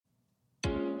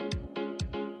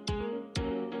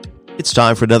It's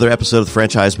time for another episode of the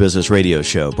Franchise Business Radio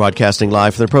Show, broadcasting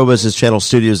live from the Pro Business Channel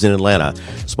studios in Atlanta,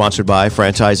 sponsored by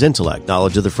Franchise Intellect,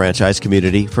 knowledge of the franchise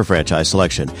community for franchise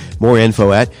selection. More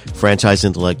info at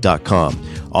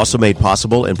franchiseintellect.com. Also made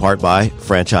possible in part by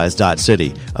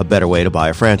franchise.city, a better way to buy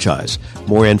a franchise.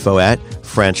 More info at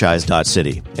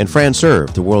franchise.city. And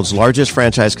FranServe, the world's largest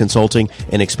franchise consulting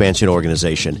and expansion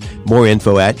organization. More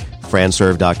info at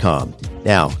franserve.com.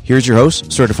 Now, here's your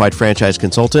host, certified franchise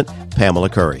consultant, Pamela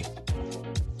Curry.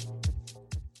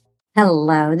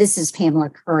 Hello, this is Pamela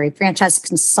Curry, franchise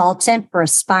consultant for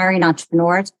aspiring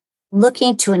entrepreneurs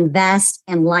looking to invest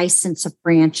and license a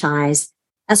franchise,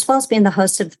 as well as being the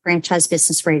host of the Franchise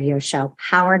Business Radio Show,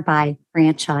 powered by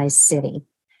Franchise City.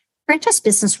 Franchise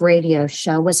Business Radio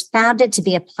Show was founded to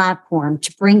be a platform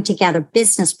to bring together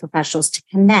business professionals to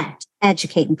connect,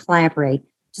 educate, and collaborate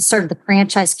to serve the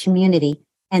franchise community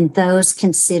and those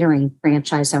considering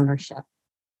franchise ownership.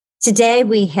 Today,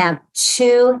 we have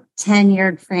two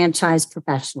tenured franchise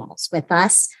professionals with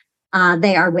us.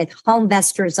 They are with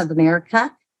HomeVestors of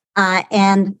America,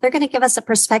 and they're going to give us a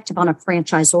perspective on a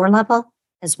franchisor level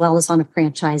as well as on a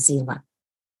franchisee level.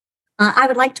 I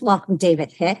would like to welcome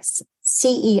David Hicks,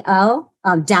 CEO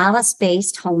of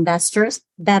Dallas-based HomeVestors,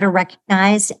 better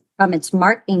recognized from its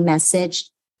marketing message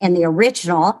and the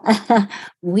original,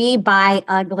 "We Buy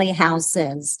Ugly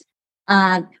Houses."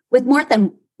 With more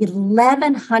than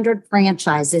 1,100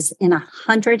 franchises in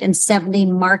 170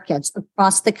 markets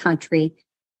across the country,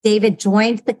 David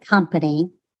joined the company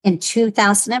in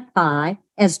 2005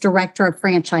 as Director of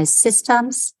Franchise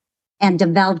Systems and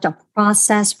developed a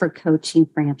process for coaching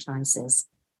franchises.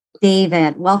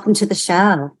 David, welcome to the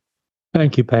show.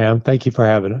 Thank you, Pam. Thank you for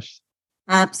having us.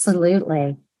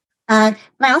 Absolutely. And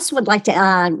I also would like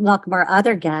to welcome our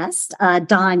other guest,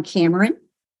 Don Cameron.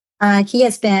 He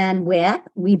has been with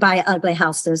We Buy Ugly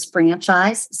Houses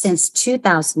franchise since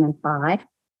 2005.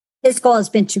 His goal has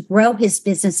been to grow his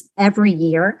business every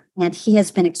year, and he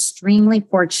has been extremely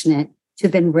fortunate to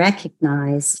have been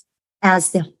recognized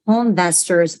as the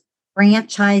HomeVestors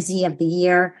Franchisee of the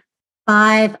Year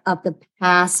 5 of the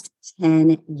past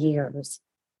 10 years.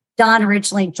 Don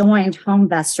originally joined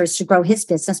HomeVestors to grow his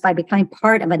business by becoming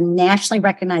part of a nationally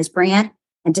recognized brand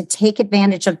and to take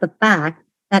advantage of the fact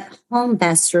that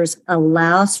HomeVestors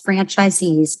allows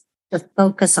franchisees to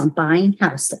focus on buying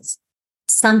houses,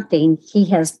 something he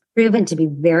has proven to be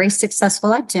very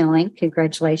successful at doing.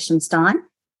 Congratulations, Don.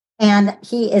 And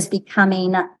he is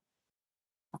becoming a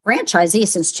franchisee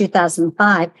since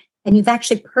 2005. And you've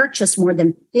actually purchased more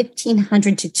than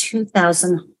 1,500 to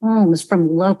 2,000 homes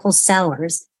from local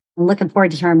sellers. I'm looking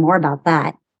forward to hearing more about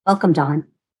that. Welcome, Don.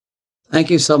 Thank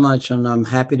you so much, and I'm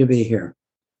happy to be here.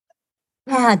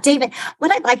 Yeah, David,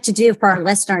 what I'd like to do for our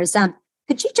listeners,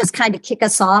 could you just kind of kick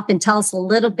us off and tell us a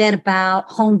little bit about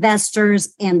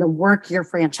HomeVestors and the work your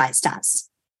franchise does?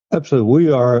 Absolutely.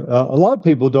 We are, a lot of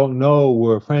people don't know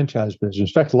we're a franchise business.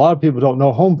 In fact, a lot of people don't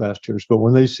know HomeVestors, but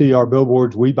when they see our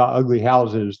billboards, "We Buy Ugly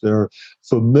Houses," they're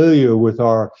familiar with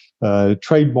our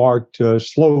trademarked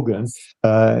slogan.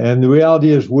 And the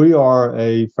reality is we are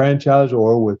a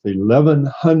franchisor with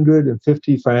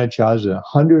 1,150 franchises in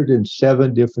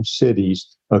 107 different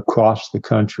cities across the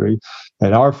country.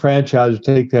 And our franchises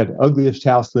take that ugliest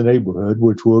house in the neighborhood,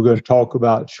 which we're going to talk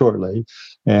about shortly.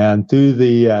 And through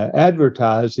the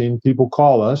advertising, people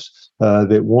call us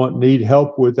that need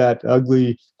help with that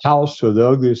ugly house or the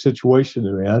ugliest situation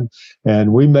they're in.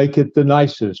 And we make it the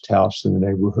nicest house in the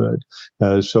neighborhood.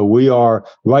 So we are,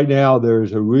 right now,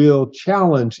 there's a real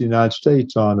challenge in the United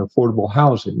States on affordable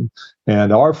housing.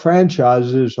 And our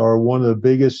franchises are one of the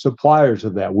biggest suppliers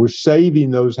of that. We're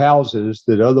saving those houses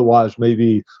that otherwise may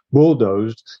be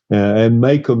bulldozed and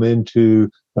make them into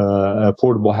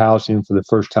affordable housing for the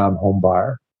first-time home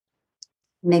buyer.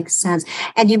 Makes sense.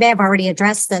 And you may have already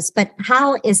addressed this, but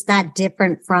how is that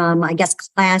different from, I guess,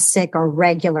 classic or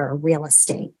regular real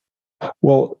estate?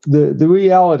 Well, the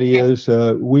reality is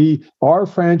our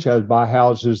franchise buy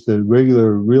houses that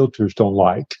regular realtors don't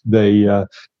like. They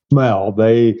smell.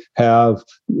 They have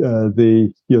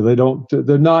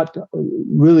they're not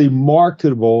really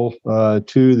marketable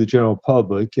to the general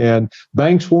public, and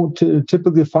banks won't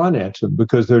typically finance them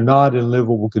because they're not in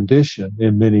livable condition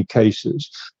in many cases.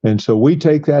 And so we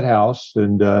take that house,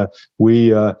 and the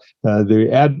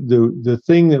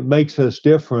thing that makes us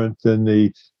different than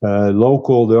the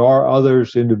local, there are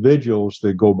individuals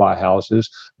that go buy houses,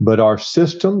 but our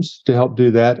systems to help do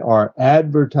that, our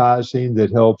advertising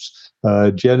that helps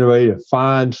generate and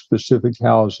find specific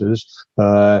houses,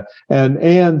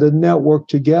 and the network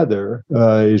together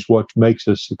is what makes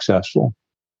us successful.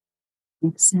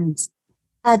 Makes sense.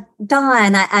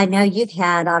 Dawn, I know you've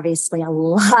had obviously a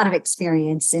lot of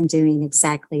experience in doing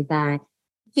exactly that.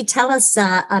 Could you tell us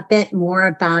a bit more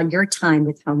about your time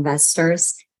with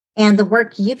HomeVestors and the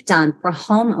work you've done for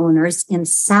homeowners in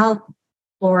South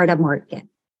Florida market?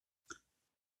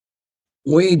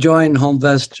 We joined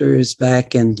HomeVestors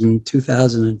back in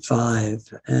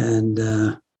 2005,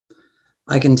 and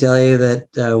I can tell you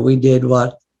that we did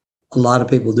what a lot of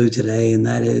people do today, and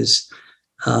that is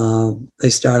they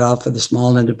start off with a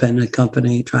small independent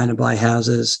company trying to buy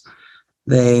houses.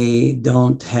 They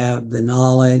don't have the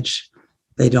knowledge.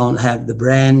 They don't have the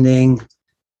branding.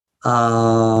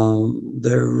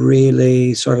 They're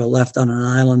really sort of left on an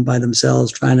island by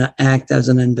themselves trying to act as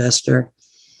an investor.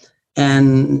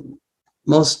 And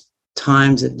most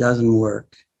times it doesn't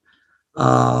work.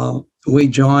 We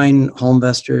joined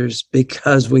HomeVestors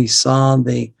because we saw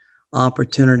the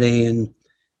opportunity in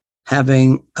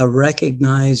having a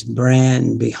recognized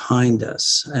brand behind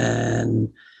us.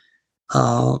 And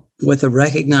with a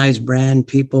recognized brand,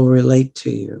 people relate to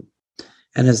you.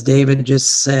 And as David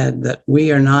just said, that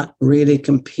we are not really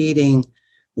competing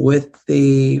with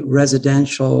the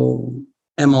residential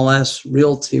MLS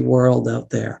realty world out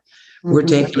there. Mm-hmm. We're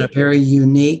taking a very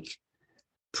unique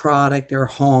product or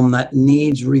home that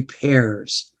needs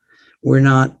repairs. We're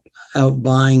not out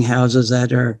buying houses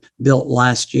that are built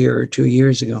last year or 2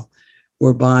 years ago.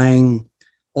 We're buying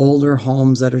older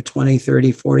homes that are 20,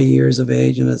 30, 40 years of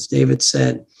age. And as David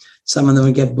said, some of them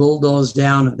would get bulldozed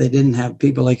down if they didn't have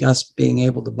people like us being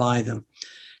able to buy them.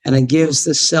 And it gives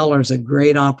the sellers a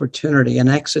great opportunity, an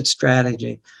exit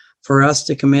strategy for us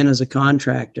to come in as a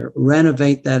contractor,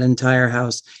 renovate that entire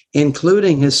house,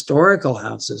 including historical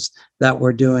houses that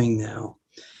we're doing now.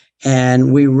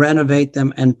 And we renovate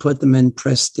them and put them in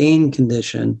pristine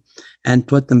condition and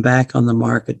put them back on the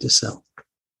market to sell.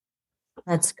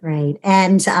 That's great.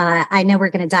 And I know we're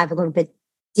going to dive a little bit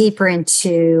deeper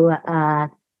into a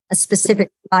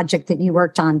specific project that you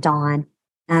worked on, Dawn.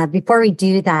 Before we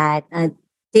do that,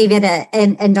 David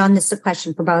and Dawn, this is a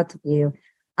question for both of you.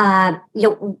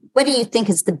 What do you think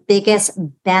is the biggest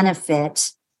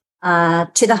benefit to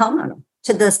the homeowner,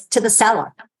 to the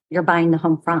seller you're buying the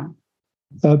home from?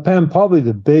 Pam, probably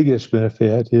the biggest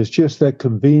benefit is just that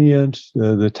convenience,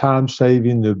 the time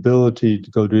saving, the ability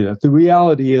to go do that. The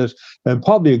reality is, and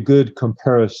probably a good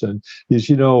comparison is,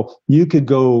 you could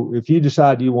go, if you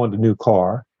decide you want a new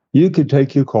car, you could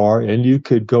take your car and you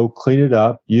could go clean it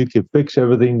up. You could fix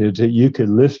everything. You could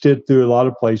list it through a lot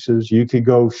of places. You could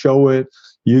go show it.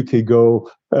 You could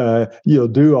go,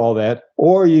 do all that,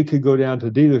 or you could go down to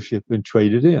the dealership and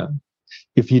trade it in.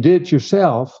 If you did it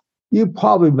yourself, you'd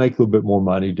probably make a little bit more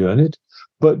money doing it,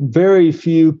 but very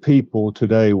few people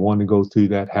today want to go through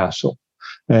that hassle.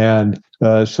 And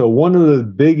so one of the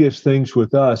biggest things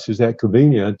with us is that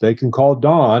convenience. They can call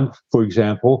Dawn, for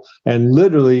example, and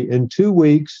literally in 2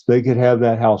 weeks, they could have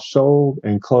that house sold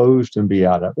and closed and be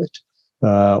out of it.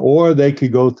 Or they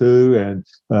could go through and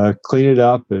clean it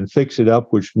up and fix it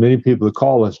up, which many people that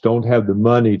call us don't have the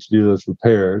money to do those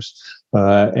repairs.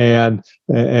 And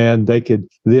they could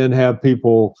then have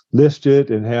people list it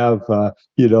and have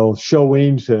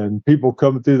showings and people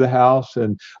coming through the house,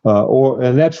 and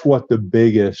that's what the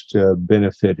biggest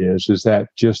benefit is that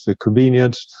just the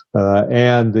convenience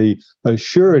and the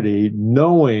surety,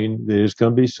 knowing that it's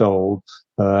going to be sold.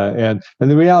 And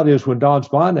the reality is, when Don's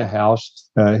buying a house,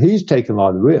 he's taking a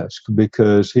lot of risk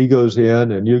because he goes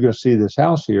in and you're going to see this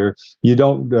house here. You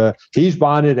don't. He's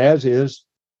buying it as is,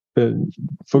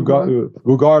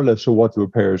 regardless of what the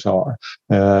repairs are.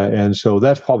 And so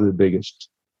that's probably the biggest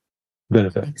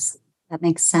benefit. That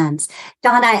makes sense.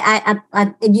 Don, I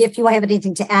if you have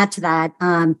anything to add to that,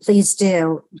 please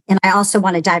do. And I also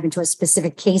want to dive into a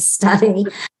specific case study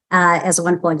as a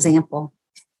wonderful example.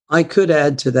 I could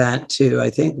add to that too. I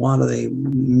think one of the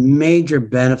major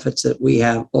benefits that we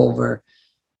have over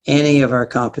any of our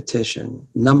competition,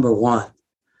 number one,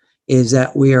 is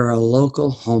that we are a local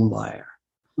home buyer.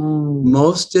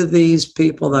 Most of these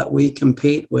people that we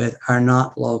compete with are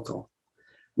not local.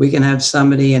 We can have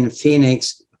somebody in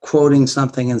Phoenix quoting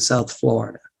something in South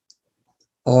Florida,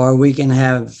 or we can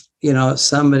have,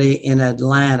 somebody in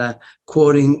Atlanta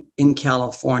quoting in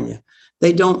California.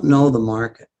 They don't know the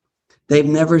market. They've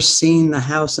never seen the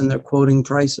house and they're quoting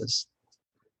prices.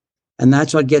 And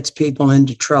that's what gets people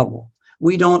into trouble.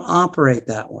 We don't operate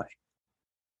that way.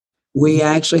 We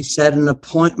actually set an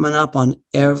appointment up on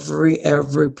every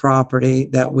property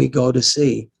that we go to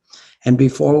see. And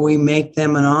before we make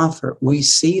them an offer, we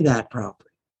see that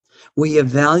property. We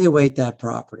evaluate that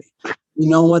property. We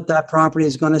know what that property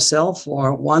is going to sell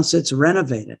for once it's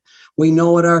renovated. We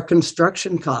know what our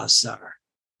construction costs are.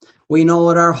 We know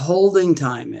what our holding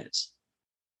time is.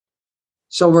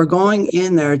 So we're going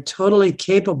in there totally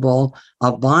capable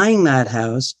of buying that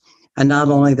house. And not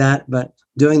only that, but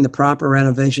doing the proper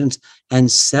renovations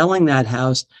and selling that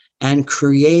house and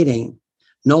creating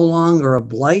no longer a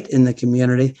blight in the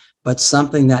community, but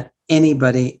something that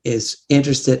anybody is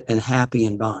interested and happy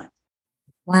in buying.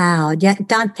 Wow. Yeah,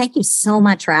 Don, thank you so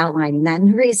much for outlining that.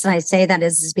 And the reason I say that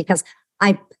is because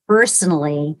I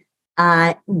personally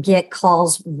get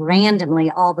calls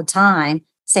randomly all the time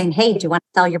saying, hey, do you want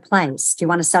to sell your place? Do you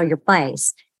want to sell your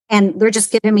place? And they're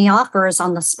just giving me offers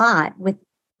on the spot with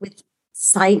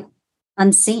sight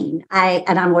unseen. I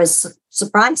was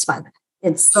surprised by that.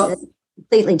 It's a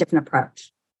completely different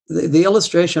approach. The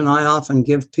illustration I often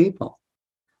give people,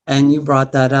 and you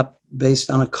brought that up based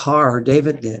on a car,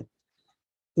 David did.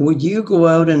 Would you go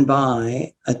out and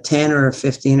buy a $10 or a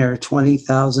 $15 or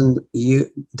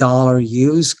 $20,000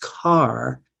 used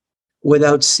car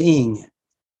without seeing it?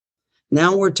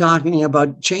 Now we're talking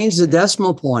about change the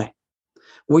decimal point.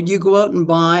 Would you go out and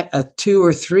buy a $200,000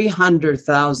 or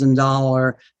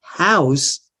 $300,000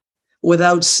 house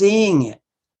without seeing it?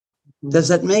 Does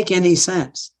that make any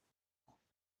sense?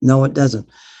 No, it doesn't.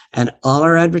 And all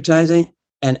our advertising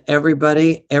and every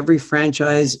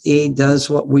franchisee does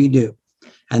what we do.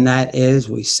 And that is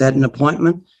we set an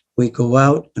appointment, we go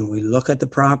out and we look at the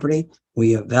property,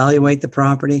 we evaluate the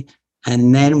property,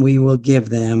 and then we will give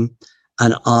them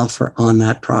an offer on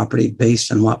that property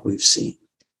based on what we've seen.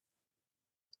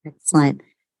 Excellent.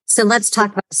 So let's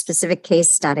talk about a specific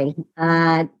case study.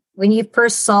 When you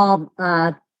first saw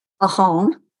a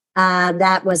home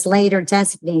that was later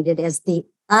designated as the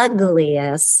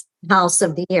ugliest house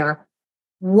of the year,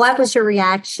 what was your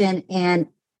reaction? And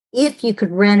if you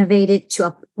could renovate it to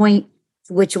a point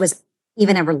which was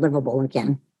even ever livable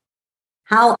again,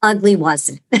 how ugly was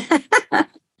it?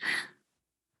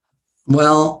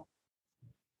 Well,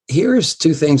 here's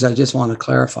two things I just want to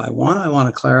clarify. One, I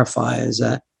want to clarify is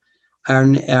that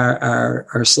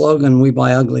our slogan, "We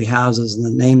Buy Ugly Houses," and the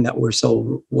name that we're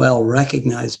so well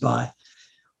recognized by,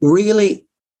 really,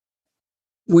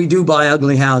 we do buy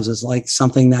ugly houses, like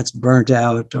something that's burnt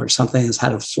out or something that's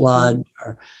had a flood,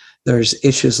 or there's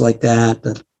issues like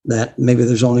that maybe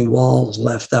there's only walls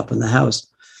left up in the house.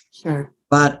 Sure.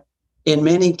 But in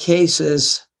many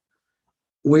cases,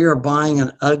 we are buying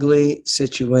an ugly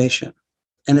situation.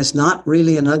 And it's not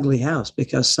really an ugly house,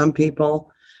 because some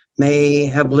people may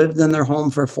have lived in their home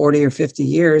for 40 or 50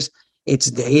 years.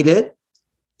 It's dated.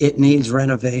 It needs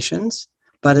renovations,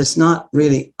 but it's not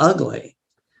really ugly.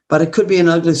 But it could be an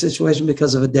ugly situation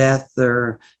because of a death,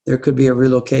 or there could be a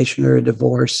relocation or a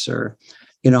divorce, or,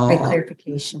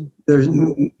 clarification. There's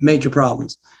major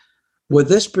problems. With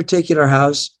this particular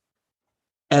house,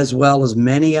 as well as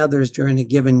many others during a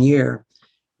given year,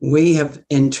 we have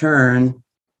in turn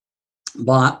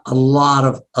bought a lot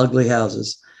of ugly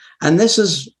houses. And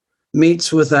this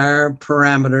meets with our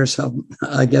parameters of,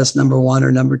 I guess, number one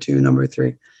or number two, number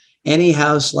three. Any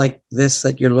house like this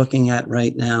that you're looking at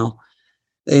right now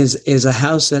is a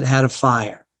house that had a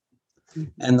fire.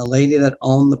 And the lady that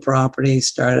owned the property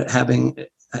started having,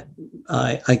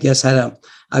 I guess, had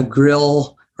a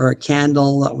grill or a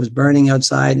candle that was burning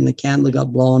outside, and the candle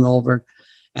got blown over.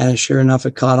 And sure enough,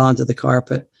 it caught onto the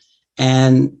carpet.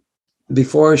 And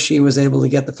before she was able to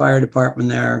get the fire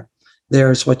department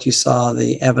there's what you saw,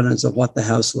 the evidence of what the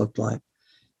house looked like.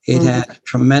 It had a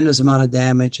tremendous amount of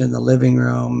damage in the living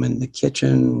room, in the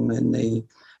kitchen, in the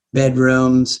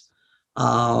bedrooms.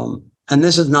 And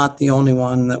this is not the only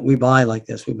one that we buy like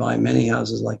this. We buy many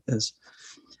houses like this.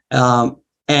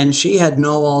 And she had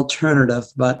no alternative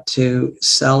but to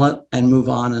sell it and move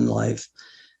on in life.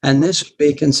 And this would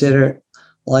be considered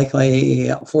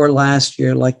likely, for last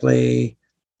year, likely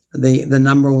the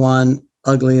number one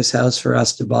ugliest house for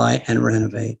us to buy and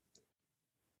renovate.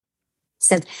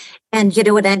 So, and you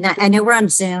know what? I know we're on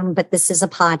Zoom, but this is a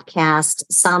podcast.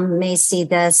 Some may see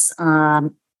this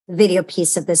video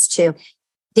piece of this too.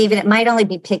 David, it might only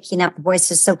be picking up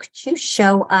voices. So could you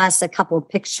show us a couple of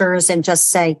pictures and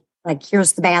just say, like,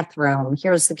 here's the bathroom,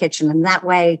 here's the kitchen. And that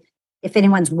way, if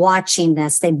anyone's watching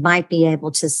this, they might be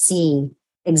able to see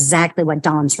exactly what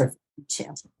Don's referring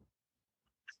to.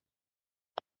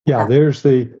 Yeah, there's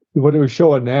what we're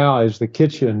showing now is the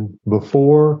kitchen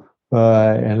before,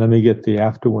 and let me get the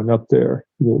after one up there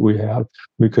that we have,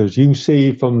 because you can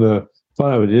see from the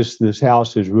front of it, this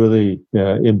house is really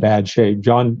in bad shape.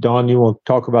 Don, you want to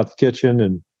talk about the kitchen?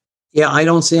 And yeah, I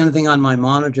don't see anything on my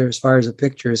monitor as far as the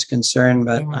picture is concerned,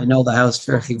 but I know the house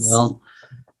fairly well.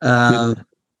 I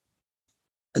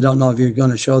don't know if you're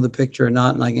going to show the picture or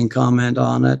not, and I can comment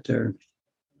on it, or.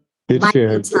 It's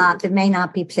shared. It may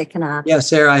not be picking up. Yes,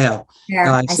 there I have. There,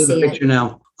 I see the picture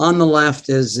now. On the left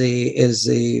is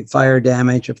the fire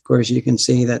damage. Of course, you can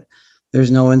see that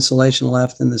there's no insulation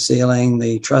left in the ceiling.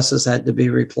 The trusses had to be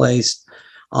replaced.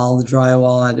 All the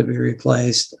drywall had to be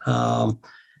replaced.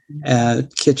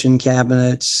 Kitchen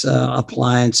cabinets,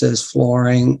 appliances,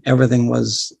 flooring, everything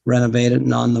was renovated.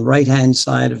 And on the right-hand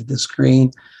side of the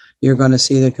screen, you're going to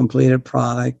see the completed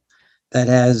product that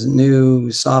has new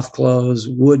soft close,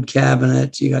 wood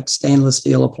cabinets. You got stainless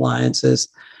steel appliances.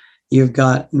 You've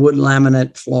got wood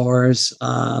laminate floors,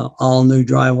 all new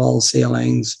drywall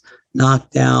ceilings,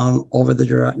 knocked down over the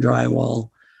drywall.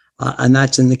 And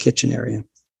that's in the kitchen area.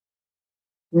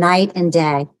 Night and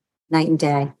day.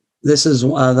 This is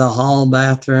the hall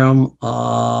bathroom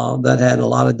that had a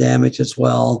lot of damage as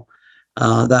well.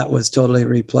 That was totally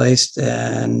replaced,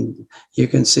 and you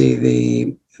can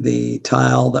see the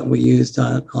tile that we used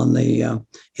on the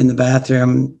in the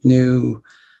bathroom, new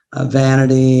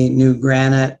vanity, new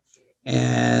granite,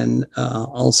 and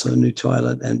also new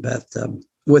toilet and bathtub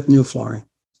with new flooring.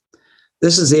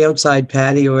 This is the outside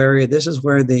patio area. This is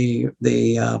where the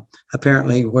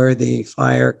apparently where the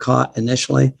fire caught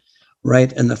initially,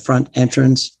 right in the front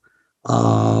entrance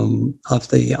of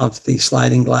the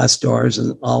sliding glass doors,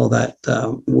 and all of that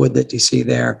wood that you see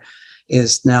there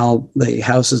is now, the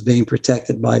house is being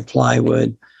protected by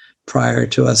plywood prior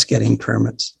to us getting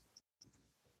permits.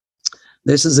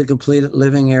 This is a completed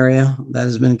living area that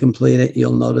has been completed.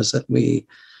 You'll notice that we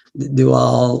do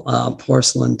all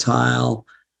porcelain tile,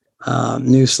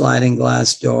 new sliding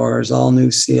glass doors, all new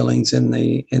ceilings in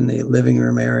the living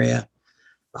room area,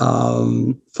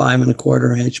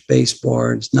 5.25-inch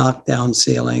baseboards, knockdown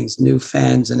ceilings, new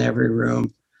fans in every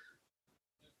room.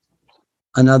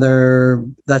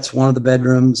 That's one of the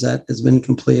bedrooms that has been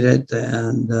completed,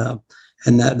 and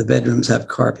that the bedrooms have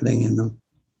carpeting in them.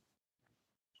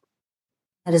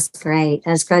 That is great.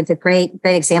 That's good. The great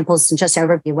examples and just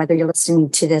overview, whether you're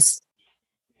listening to this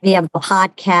via the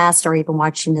podcast or even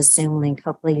watching the Zoom link.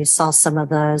 Hopefully you saw some of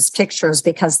those pictures,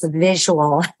 because the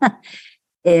visual,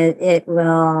 it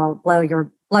will blow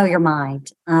your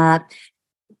mind.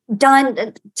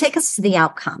 Don, take us to the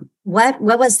outcome. What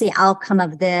was the outcome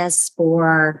of this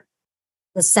for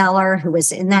the seller who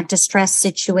was in that distressed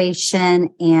situation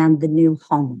and the new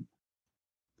home?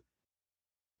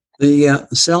 The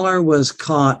seller was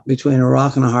caught between a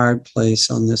rock and a hard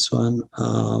place on this one.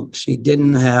 She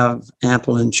didn't have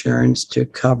ample insurance to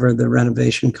cover the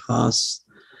renovation costs.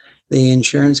 The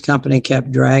insurance company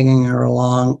kept dragging her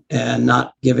along and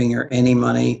not giving her any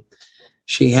money.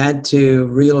 She had to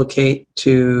relocate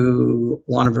to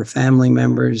one of her family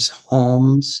members'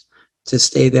 homes to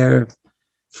stay there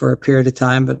for a period of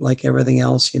time. But like everything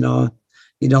else, you don't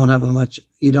have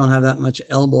that much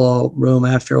elbow room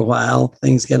after a while.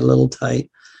 Things get a little tight.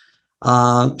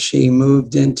 She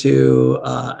moved into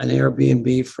an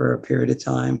Airbnb for a period of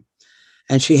time,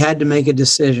 and she had to make a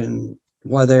decision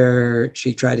whether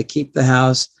she tried to keep the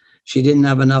house. She didn't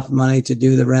have enough money to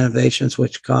do the renovations,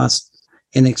 which cost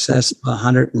in excess of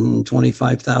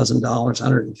 $125,000,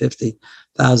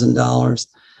 $150,000.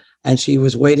 And she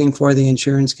was waiting for the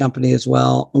insurance company as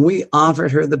well. And we offered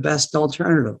her the best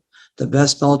alternative. The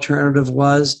best alternative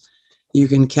was, you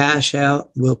can cash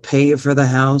out. We'll pay you for the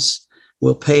house.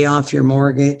 We'll pay off your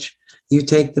mortgage. You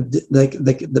take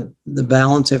the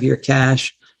balance of your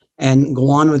cash and go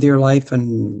on with your life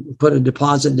and put a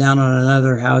deposit down on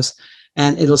another house.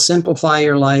 And it'll simplify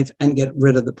your life and get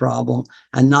rid of the problem,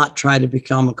 and not try to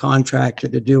become a contractor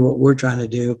to do what we're trying to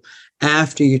do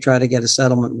after you try to get a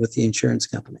settlement with the insurance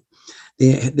company.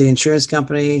 The insurance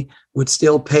company would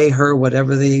still pay her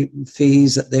whatever the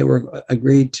fees that they were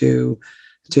agreed to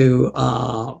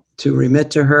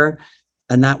remit to her,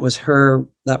 and that was her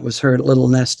little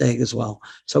nest egg as well.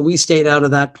 So we stayed out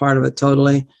of that part of it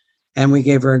totally, and we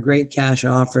gave her a great cash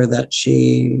offer that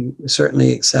she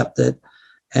certainly accepted,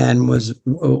 and was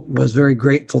very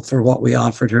grateful for what we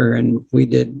offered her, and we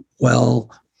did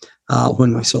well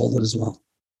when we sold it as well.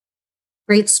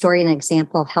 Great story and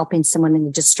example of helping someone in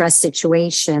a distressed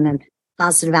situation and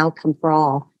positive outcome for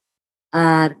all.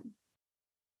 Kind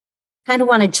of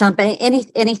want to jump in.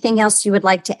 Anything else you would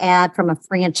like to add from a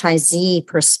franchisee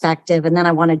perspective? And then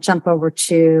I want to jump over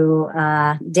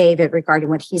to David regarding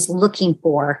what he's looking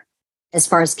for as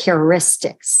far as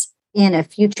characteristics in a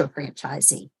future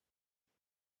franchisee.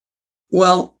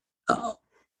 Well,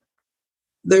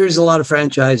 there's a lot of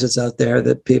franchises out there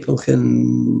that people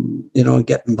can,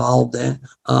 get involved in.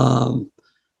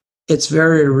 It's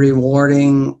very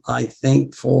rewarding, I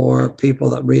think, for people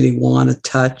that really want to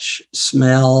touch,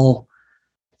 smell,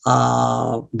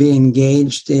 be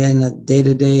engaged in a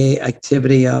day-to-day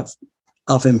activity of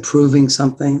improving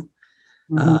something.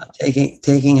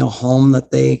 taking a home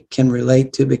that they can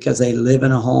relate to because they live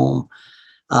in a home,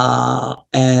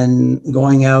 and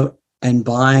going out and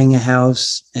buying a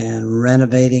house and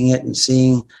renovating it and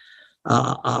seeing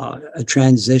a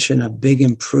transition, a big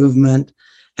improvement,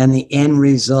 and the end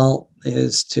result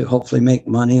is to hopefully make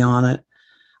money on it.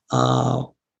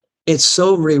 It's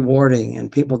so rewarding,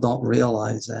 and people don't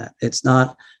realize that. It's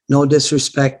not, no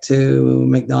disrespect to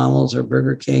McDonald's or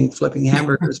Burger King flipping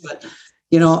hamburgers, but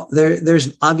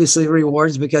there's obviously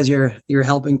rewards because you're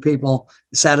helping people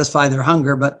satisfy their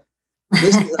hunger. But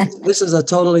this is a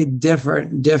totally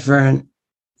different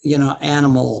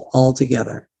animal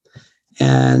altogether.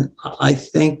 And I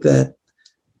think that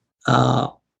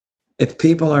if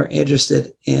people are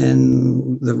interested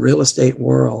in the real estate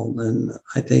world, and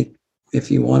I think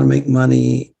if you want to make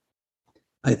money,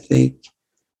 I think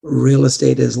real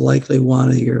estate is likely one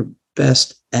of your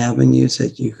best avenues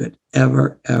that you could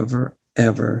ever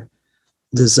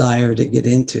desire to get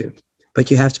into.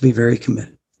 But you have to be very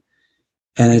committed.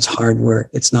 And it's hard work.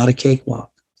 It's not a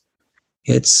cakewalk.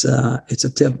 It's a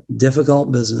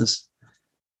difficult business.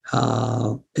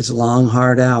 It's long,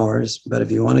 hard hours. But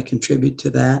if you want to contribute to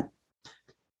that,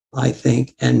 I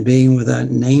think, and being with a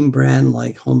name brand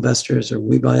like HomeVestors or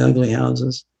We Buy Ugly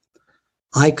Houses,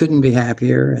 I couldn't be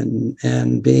happier.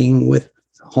 And being with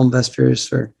HomeVestors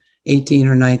for 18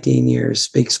 or 19 years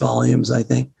speaks volumes, I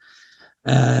think.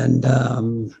 And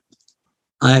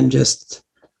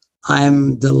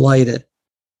I'm delighted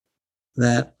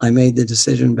that I made the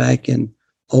decision back in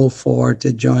 2004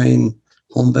 to join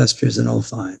HomeVestors in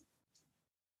 2005.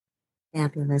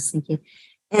 Fabulous. Thank you.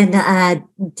 And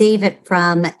David,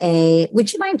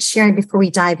 would you mind sharing before we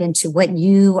dive into what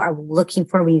you are looking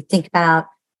for when you think about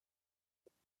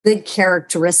good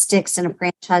characteristics in a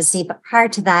franchisee? But prior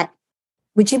to that,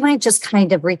 would you mind just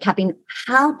kind of recapping,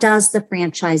 how does the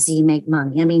franchisee make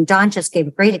money? I mean, Don just gave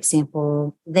a great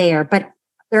example there, but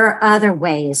there are other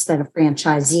ways that a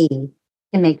franchisee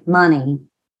can make money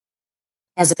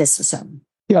as a business owner.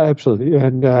 Yeah, absolutely.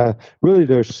 And really,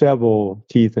 there's several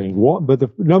key things. But the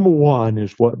number one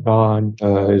is what Don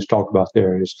has talked about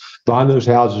there, is buying those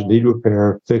houses, need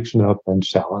repair, fixing up, and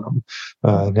selling them.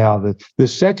 Now, the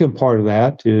second part of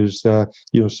that is,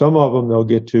 some of them they'll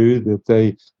get to that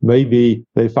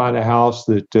they find a house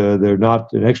that they're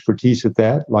not an expertise at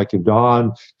that. Like if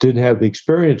Don didn't have the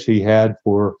experience he had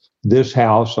for this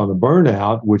house on a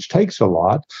burnout, which takes a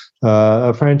lot,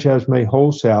 a franchise may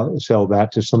wholesale sell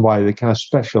that to somebody that kind of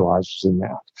specializes in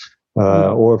that.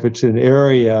 Or if it's an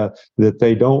area that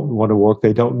they don't want to work,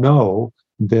 they don't know,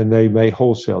 then they may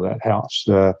wholesale that house.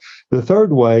 The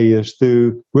third way is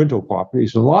through rental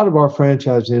properties. A lot of our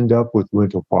franchises end up with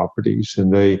rental properties,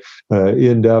 and they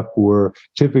end up where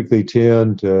typically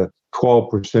 10 to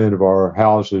 12% of our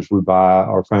houses we buy,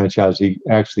 our franchisee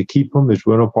actually keep them as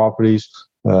rental properties.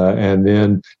 And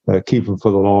then keep them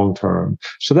for the long term.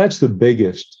 So that's the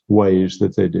biggest ways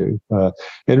that they do. And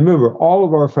remember, all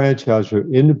of our franchises are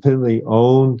independently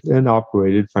owned and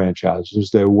operated franchises.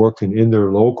 They're working in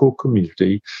their local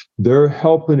community. They're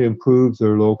helping improve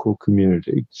their local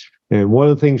community. And one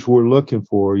of the things we're looking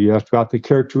for, you asked about the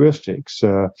characteristics.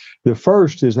 The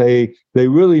first is they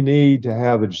really need to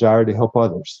have a desire to help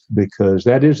others, because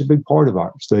that is a big part of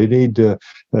ours. They need to,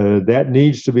 that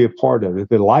needs to be a part of it. If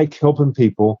they like helping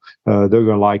people, they're going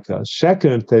to like us.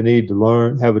 Second, they need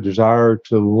to have a desire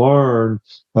to learn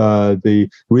the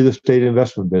real estate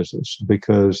investment business,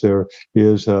 because there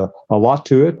is a lot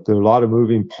to it. There are a lot of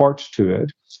moving parts to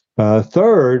it.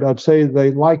 Third, I'd say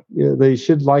they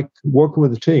should like working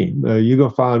with a team. You're going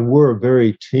to find we're a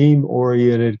very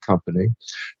team-oriented company.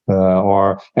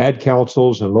 Our ad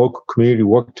councils and local community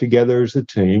work together as a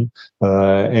team.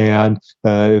 And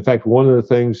in fact, one of the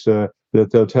things that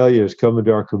they'll tell you is coming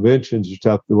to our conventions and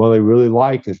stuff, the one they really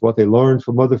like is what they learn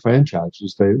from other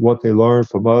franchises. What they learn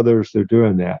from others, they're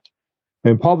doing that.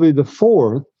 And probably the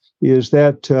fourth is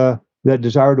that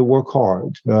desire to work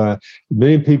hard.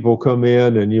 Many people come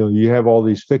in and, you have all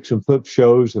these fix and flip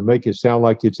shows and make it sound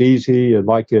like it's easy and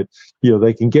like it,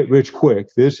 they can get rich quick.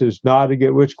 This is not a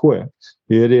get rich quick.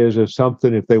 It is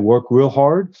something, if they work real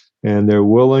hard and they're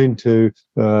willing to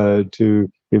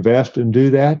invest and do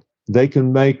that, they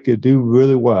can do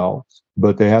really well,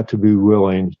 but they have to be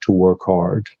willing to work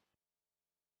hard.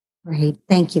 Great.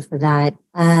 Thank you for that.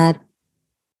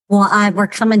 We're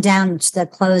coming down to the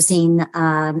closing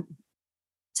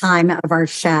time of our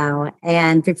show.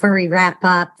 And before we wrap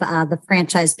up the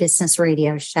Franchise Business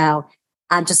Radio show,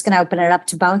 I'm just going to open it up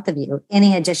to both of you.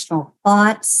 Any additional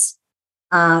thoughts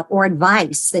or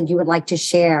advice that you would like to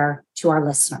share to our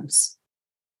listeners?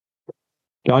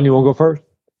 John, you want to go first?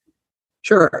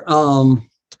 Sure.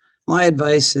 my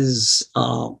advice is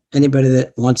anybody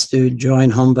that wants to join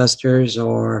HomeVestors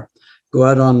or go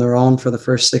out on their own for the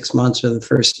first 6 months or the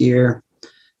first year,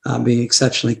 be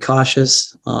exceptionally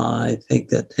cautious. I think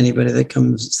that anybody that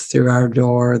comes through our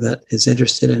door that is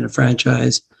interested in a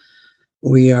franchise,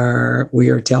 we are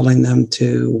telling them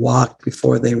to walk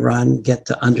before they run, get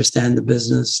to understand the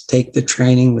business, take the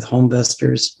training with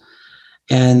HomeVestors,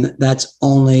 and that's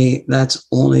only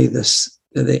this.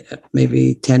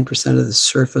 Maybe 10% of the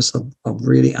surface of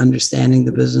really understanding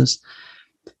the business.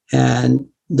 And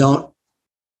don't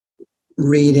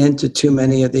read into too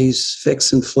many of these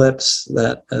fix and flips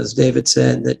that, as David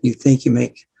said, that you think you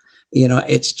make,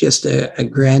 it's just a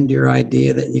grandeur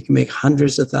idea that you can make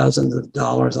hundreds of thousands of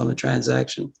dollars on a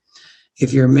transaction.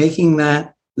 If you're making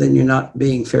that, then you're not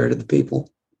being fair to the people.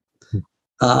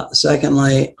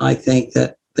 Secondly, I think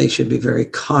that they should be very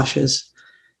cautious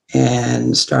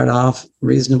and start off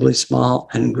reasonably small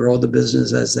and grow the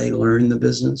business as they learn the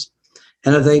business.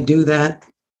 And if they do that,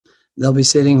 they'll be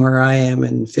sitting where I am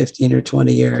in 15 or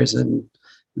 20 years and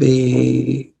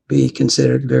be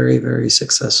considered very, very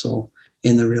successful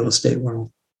in the real estate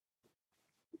world.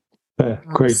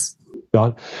 Great,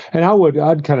 Don. And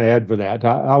I'd kind of add for that.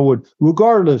 I would,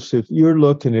 regardless if you're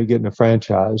looking at getting a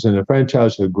franchise, and a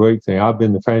franchise is a great thing. I've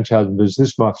been in the franchising business.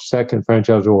 This is my second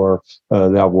franchisor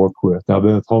that I've worked with. I've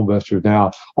been with HomeVestors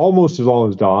now almost as long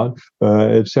as Don,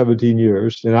 at 17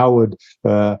 years. And I would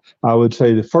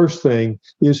say the first thing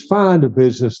is find a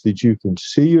business that you can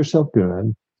see yourself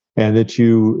doing and that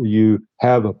you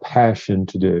have a passion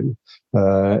to do.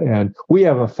 And we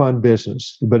have a fun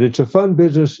business, but it's a fun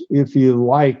business if you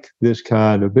like this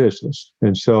kind of business.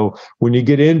 And so when you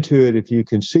get into it, if you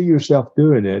can see yourself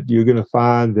doing it, you're going to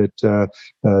find that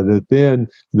then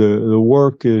the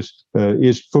work is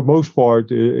for most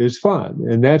part is fun,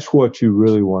 and that's what you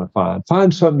really want to find.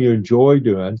 Find something you enjoy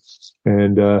doing.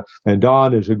 And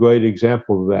Don is a great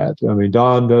example of that. I mean,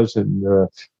 Don doesn't.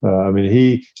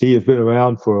 He has been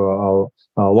around for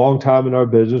a long time in our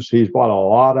business. He's bought a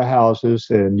lot of houses,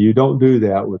 and you don't do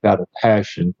that without a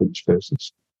passion for this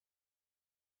business.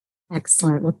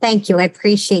 Excellent. Well, thank you. I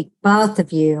appreciate both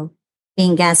of you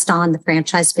being guests on the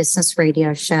Franchise Business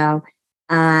Radio Show.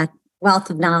 Wealth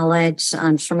of knowledge.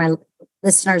 I'm sure my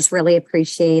listeners really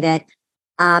appreciate it.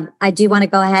 I do want to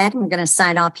go ahead. I'm going to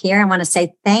sign off here. I want to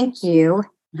say thank you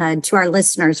to our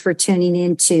listeners for tuning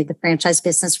into the Franchise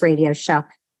Business Radio Show,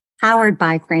 powered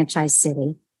by Franchise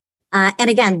City. And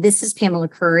again, this is Pamela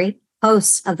Curry,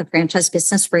 host of the Franchise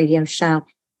Business Radio Show.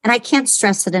 And I can't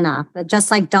stress it enough, but just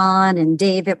like Don and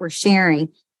David were sharing,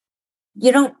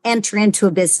 you don't enter into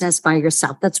a business by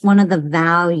yourself. That's one of the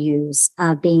values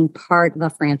of being part of a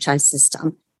franchise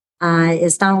system.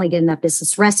 Is not only getting that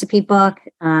business recipe book,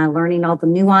 learning all the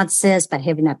nuances, but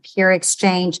having that peer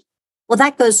exchange. Well,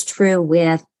 that goes true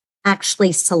with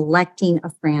actually selecting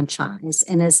a franchise.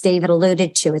 And as David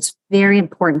alluded to, it's very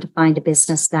important to find a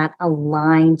business that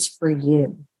aligns for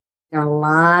you. There are a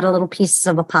lot of little pieces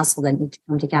of a puzzle that need to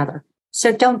come together.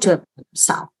 So don't do it by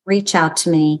yourself. Reach out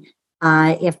to me.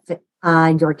 If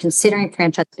you're considering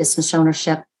franchise business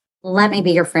ownership, let me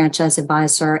be your franchise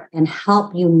advisor and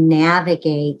help you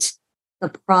navigate the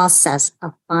process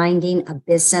of finding a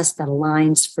business that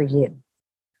aligns for you.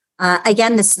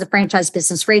 Again, this is the Franchise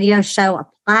Business Radio Show, a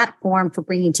platform for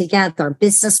bringing together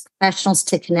business professionals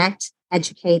to connect,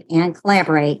 educate, and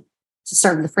collaborate to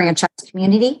serve the franchise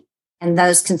community and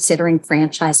those considering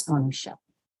franchise ownership.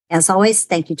 As always,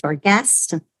 thank you to our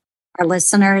guests, our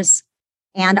listeners,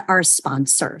 and our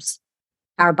sponsors.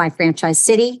 Powered by Franchise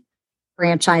City,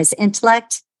 Franchise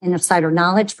Intellect, Insider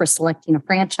Knowledge for selecting a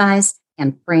franchise,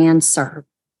 and FranServe.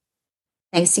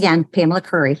 Thanks again, Pamela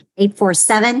Curry,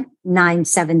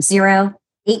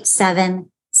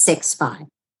 847-970-8765.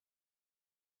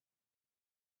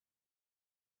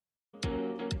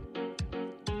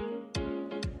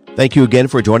 Thank you again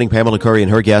for joining Pamela Curry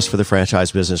and her guests for the Franchise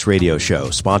Business Radio Show,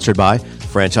 sponsored by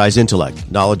Franchise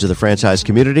Intellect, knowledge of the franchise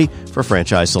community for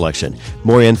franchise selection.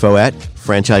 More info at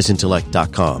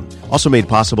franchiseintellect.com. Also made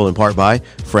possible in part by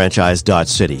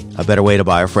franchise.city, a better way to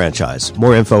buy a franchise.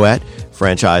 More info at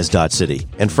franchise.city.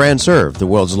 And FranServe, the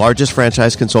world's largest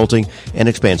franchise consulting and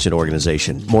expansion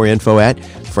organization. More info at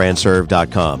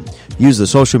franserve.com. Use the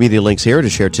social media links here to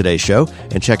share today's show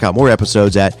and check out more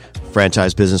episodes at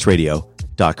franchisebusinessradio.com.